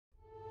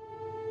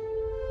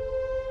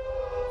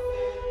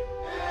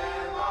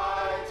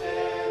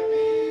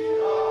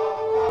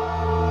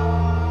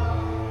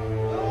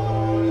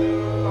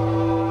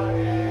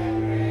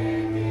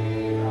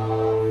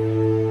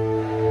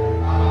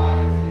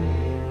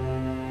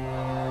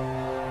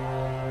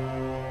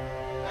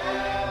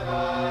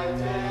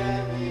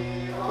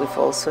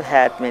also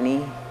had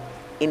many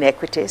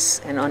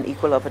inequities and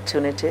unequal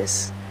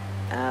opportunities.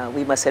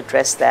 We must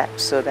address that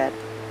so that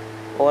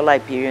all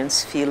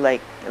Liberians feel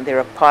like they're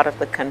a part of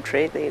the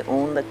country, they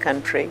own the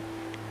country,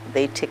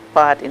 they take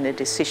part in the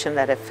decisions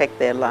that affect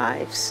their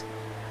lives,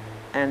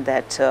 and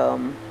that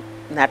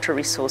natural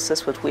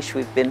resources with which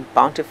we've been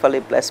bountifully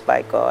blessed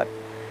by God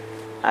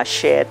are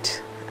shared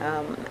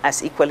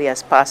as equally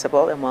as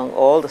possible among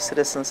all the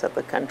citizens of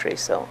the country.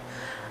 So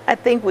I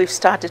think we've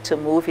started to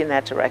move in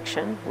that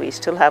direction. We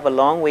still have a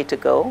long way to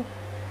go,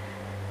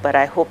 but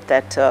I hope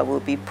that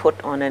we'll be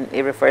put on an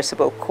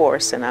irreversible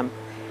course, and I'm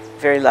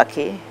very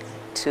lucky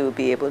to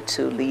be able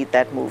to lead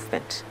that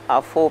movement.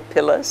 Our 4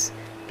 pillars,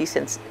 peace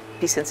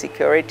and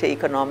security,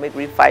 economic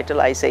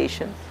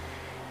revitalization,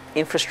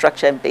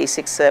 infrastructure and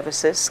basic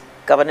services,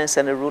 governance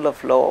and the rule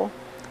of law,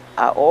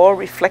 are all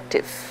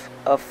reflective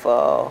of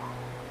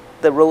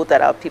the road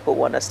that our people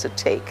want us to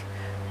take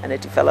and a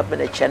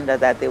development agenda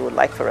that they would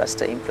like for us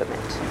to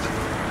implement.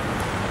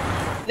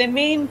 The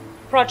main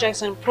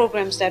projects and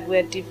programs that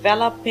we're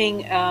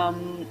developing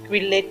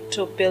relate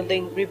to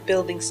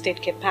rebuilding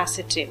state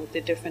capacity with the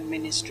different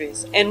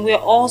ministries. And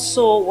we're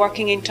also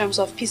working in terms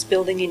of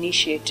peace-building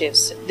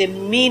initiatives. The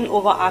main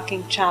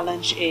overarching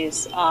challenge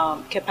is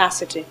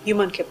capacity,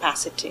 human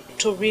capacity,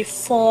 to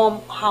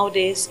reform how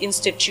these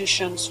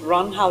institutions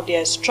run, how they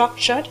are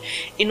structured,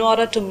 in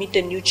order to meet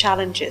the new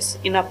challenges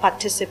in a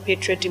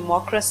participatory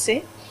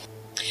democracy.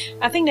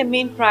 I think the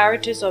main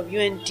priorities of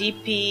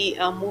UNDP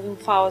moving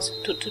forward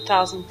to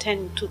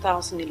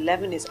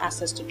 2010-2011 is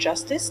access to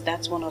justice.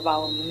 That's one of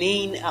our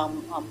main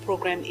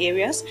program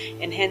areas,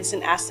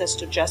 enhancing access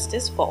to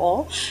justice for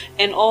all.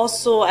 And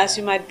also, as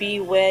you might be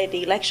aware,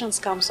 the elections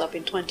comes up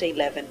in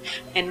 2011,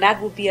 and that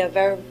will be a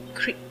very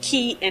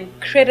key and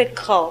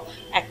critical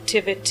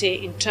activity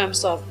in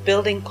terms of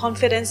building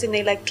confidence in the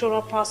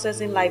electoral process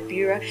in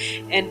Liberia,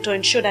 and to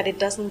ensure that it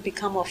doesn't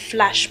become a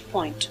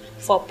flashpoint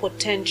for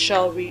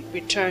potential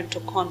return to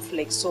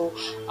conflict. So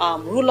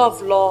rule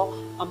of law,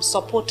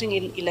 supporting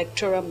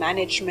electoral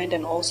management,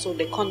 and also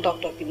the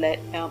conduct of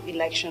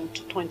election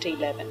to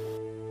 2011.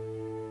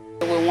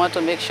 We want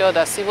to make sure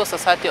that civil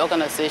society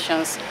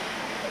organizations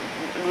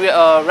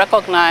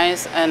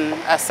recognize and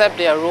accept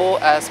their role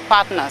as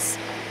partners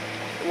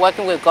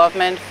working with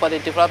government for the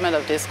development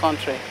of this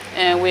country.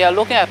 And we are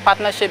looking at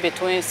partnership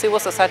between civil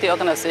society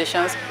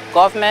organizations,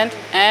 government,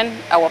 and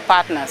our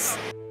partners.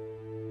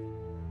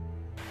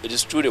 It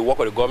is through the work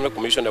of the Government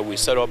Commission that we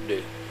set up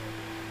the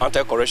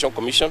Anti-Corruption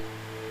Commission.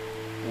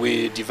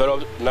 We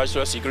developed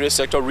national security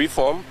sector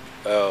reform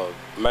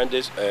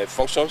mandates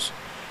functions.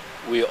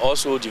 We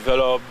also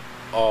developed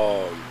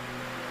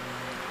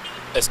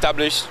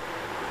established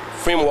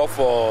framework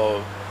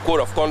for code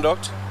of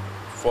conduct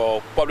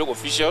for public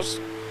officials.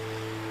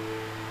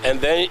 And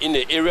then in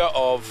the area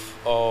of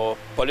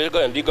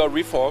political and legal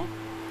reform,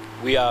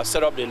 we have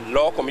set up the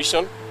Law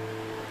Commission,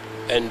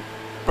 and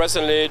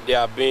presently we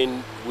are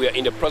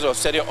in the process of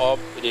setting up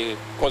the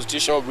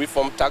Constitutional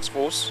Reform Task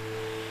Force.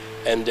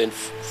 And then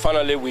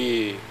finally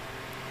we,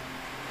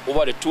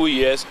 over the 2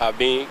 years, have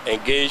been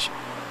engaged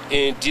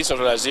in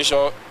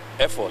decentralization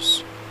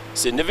efforts,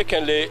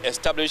 significantly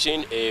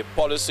establishing a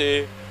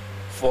policy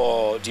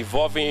for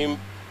devolving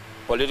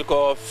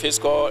political,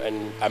 fiscal,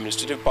 and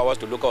administrative powers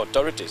to local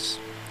authorities.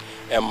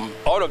 And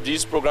all of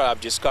these programs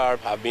I've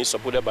described have been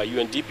supported by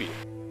UNDP.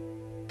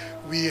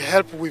 We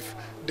help with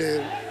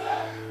the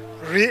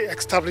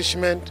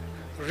re-establishment,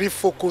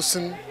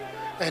 refocusing,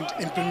 and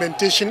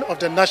implementation of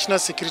the national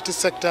security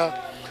sector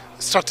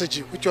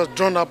strategy, which was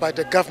drawn up by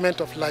the government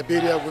of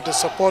Liberia with the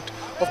support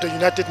of the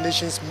United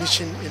Nations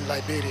mission in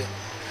Liberia.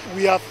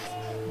 We have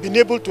been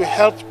able to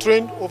help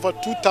train over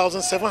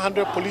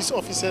 2,700 police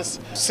officers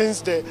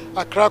since the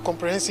Accra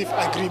Comprehensive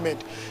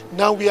Agreement.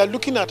 Now we are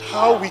looking at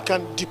how we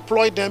can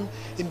deploy them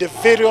in the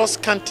various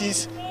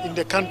counties in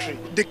the country.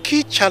 The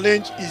key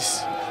challenge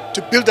is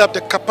to build up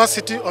the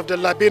capacity of the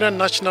Liberian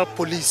National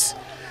Police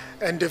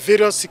and the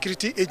various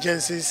security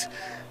agencies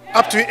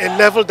up to a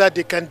level that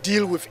they can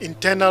deal with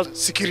internal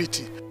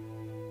security.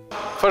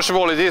 First of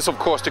all, it is of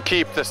course to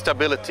keep the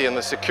stability and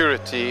the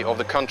security of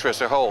the country as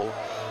a whole,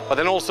 but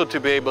then also to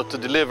be able to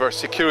deliver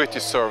security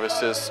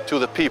services to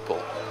the people.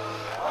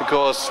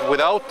 Because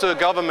without a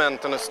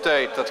government and a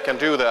state that can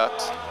do that,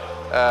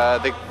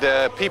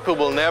 the people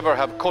will never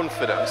have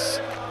confidence.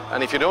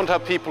 And if you don't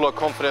have people or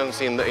confidence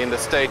in the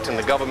state and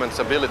the government's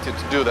ability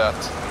to do that,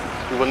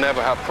 you will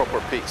never have proper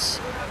peace.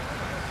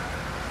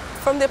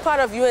 From the part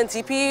of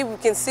UNDP, we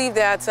can see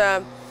that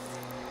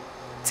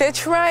they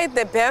tried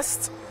their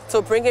best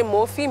to bring in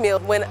more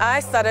females. When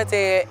I started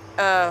the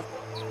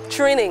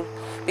training,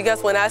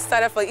 because when I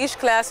started for each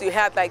class, you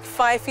had like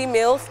 5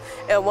 females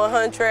and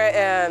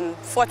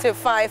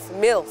 145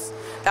 males.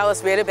 That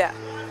was really bad.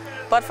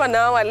 But for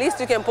now, at least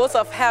you can boast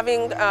of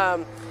having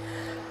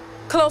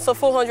close to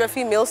 400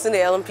 females in the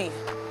LMP,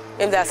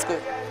 and that's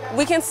good.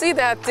 We can see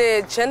that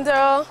the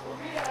gender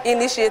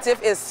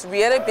initiative is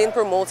really being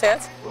promoted.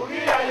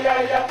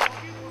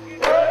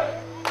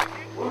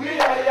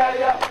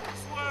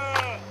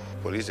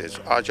 Police is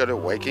actually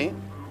working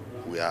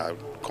We are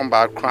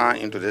combat crime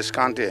into this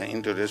country and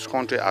into this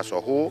country as a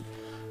whole.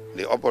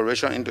 The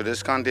operation into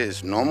this country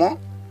is normal.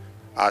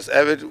 As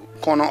every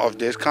corner of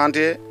this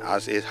country,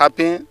 as it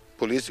happens,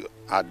 police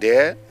are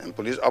there and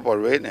police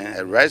operate and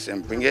arrest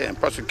and bring it and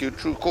prosecute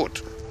through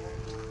court.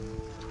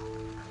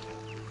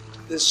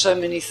 There's so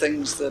many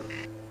things that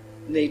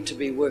need to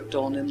be worked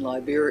on in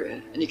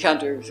Liberia, and you can't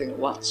do everything at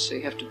once, so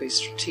you have to be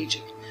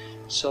strategic.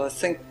 So I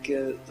think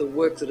the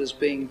work that is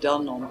being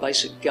done on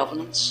basic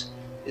governance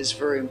is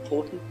very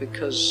important,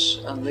 because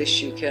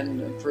unless you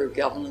can improve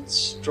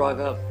governance, drive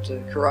out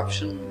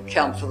corruption,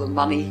 account for the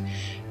money,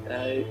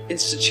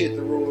 institute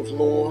the rule of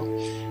law,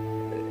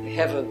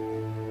 have a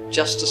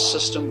justice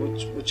system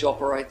which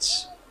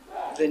operates,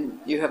 then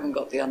you haven't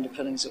got the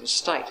underpinnings of a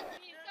state.